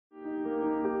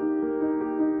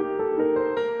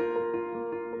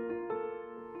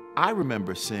I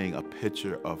remember seeing a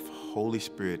picture of Holy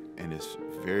Spirit in its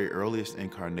very earliest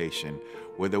incarnation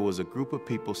where there was a group of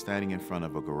people standing in front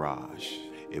of a garage.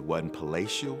 It wasn't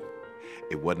palatial.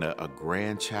 It wasn't a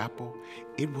grand chapel.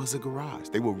 It was a garage.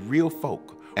 They were real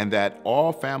folk. And that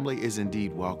all family is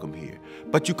indeed welcome here.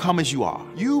 But you come as you are.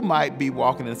 You might be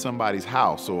walking in somebody's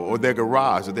house or their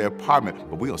garage or their apartment,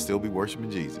 but we'll still be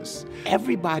worshiping Jesus.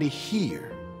 Everybody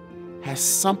here has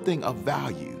something of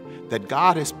value that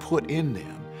God has put in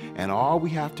them. And all we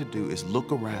have to do is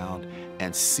look around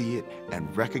and see it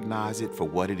and recognize it for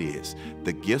what it is.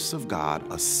 The gifts of God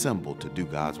assembled to do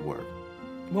God's work.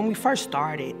 When we first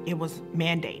started, it was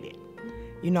mandated.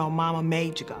 You know, Mama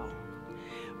made you go.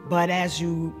 But as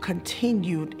you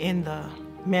continued in the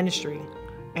ministry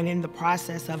and in the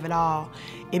process of it all,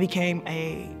 it became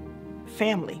a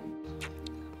family.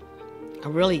 I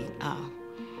really,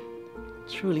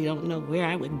 truly don't know where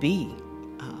I would be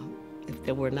if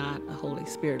there were not a Holy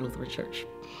Spirit Lutheran Church.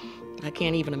 I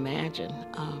can't even imagine.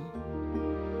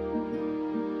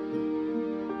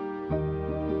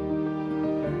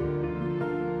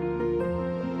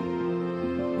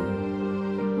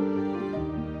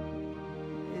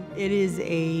 It is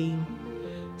a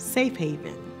safe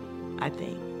haven, I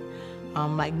think.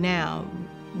 Like now,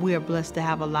 we are blessed to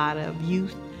have a lot of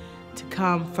youth to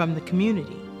come from the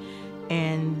community.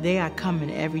 And they are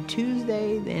coming every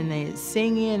Tuesday, and they're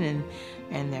singing,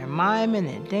 and they're miming,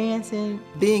 and dancing.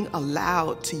 Being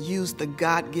allowed to use the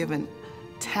God-given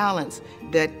talents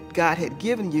that God had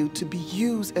given you to be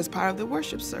used as part of the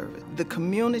worship service. The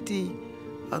community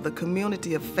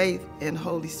of faith and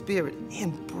Holy Spirit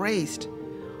embraced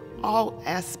all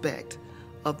aspects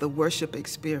of the worship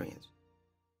experience.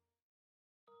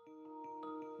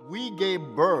 We gave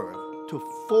birth to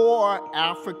 4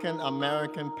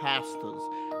 African-American pastors.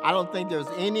 I don't think there's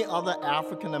any other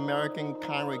African-American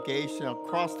congregation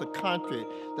across the country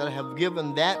that have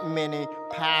given that many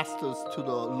pastors to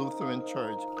the Lutheran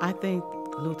Church. I think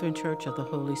the Lutheran Church of the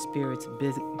Holy Spirit's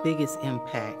biggest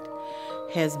impact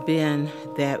has been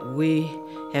that we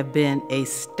have been a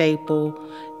staple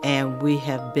and we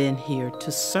have been here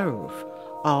to serve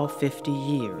all 50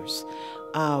 years.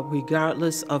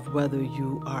 Regardless of whether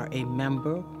you are a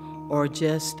member or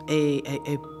just a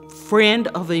friend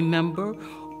of a member,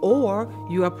 or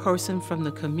you're a person from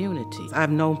the community.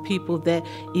 I've known people that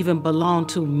even belong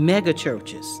to mega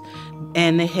churches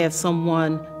and they have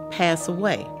someone pass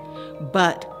away,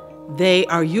 but they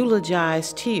are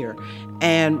eulogized here.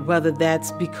 And whether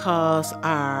that's because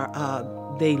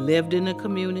they lived in a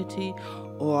community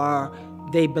or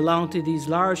they belong to these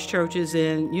large churches,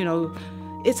 and you know,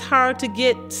 it's hard to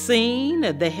get seen,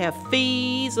 they have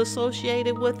fees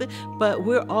associated with it, but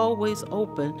we're always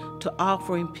open to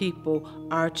offering people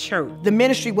our church. The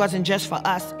ministry wasn't just for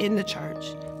us in the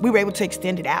church. We were able to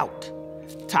extend it out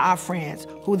to our friends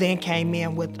who then came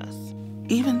in with us.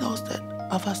 Even those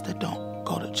of us that don't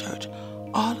go to church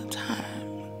all the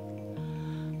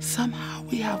time, somehow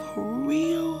we have a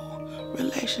real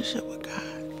relationship with God.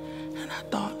 And I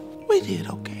thought, we did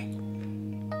okay.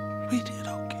 We did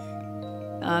okay.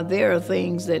 There are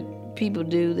things that people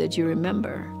do that you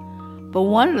remember, but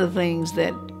one of the things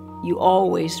that you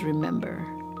always remember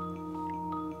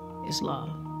is love.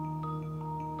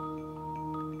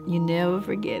 You never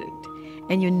forget it,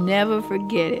 and you never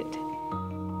forget it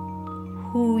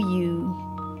who you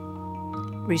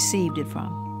received it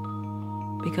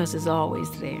from, because it's always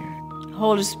there.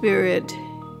 Holy Spirit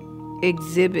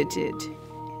exhibited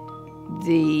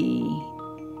the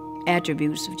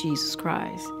attributes of Jesus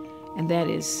Christ. And that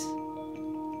is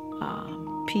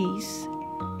peace,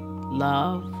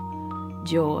 love,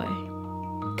 joy,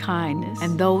 kindness.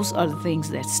 And those are the things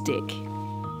that stick.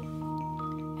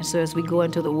 And so as we go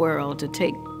into the world to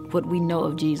take what we know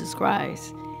of Jesus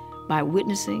Christ by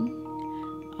witnessing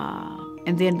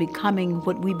and then becoming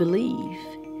what we believe,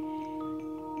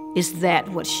 is that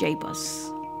what shapes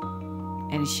us,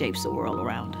 and it shapes the world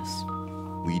around us.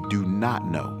 We do not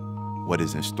know what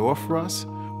is in store for us.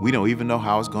 We don't even know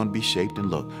how it's going to be shaped and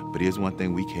look. But here's one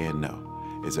thing we can know,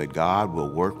 is that God will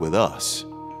work with us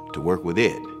to work with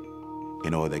it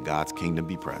in order that God's kingdom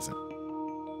be present.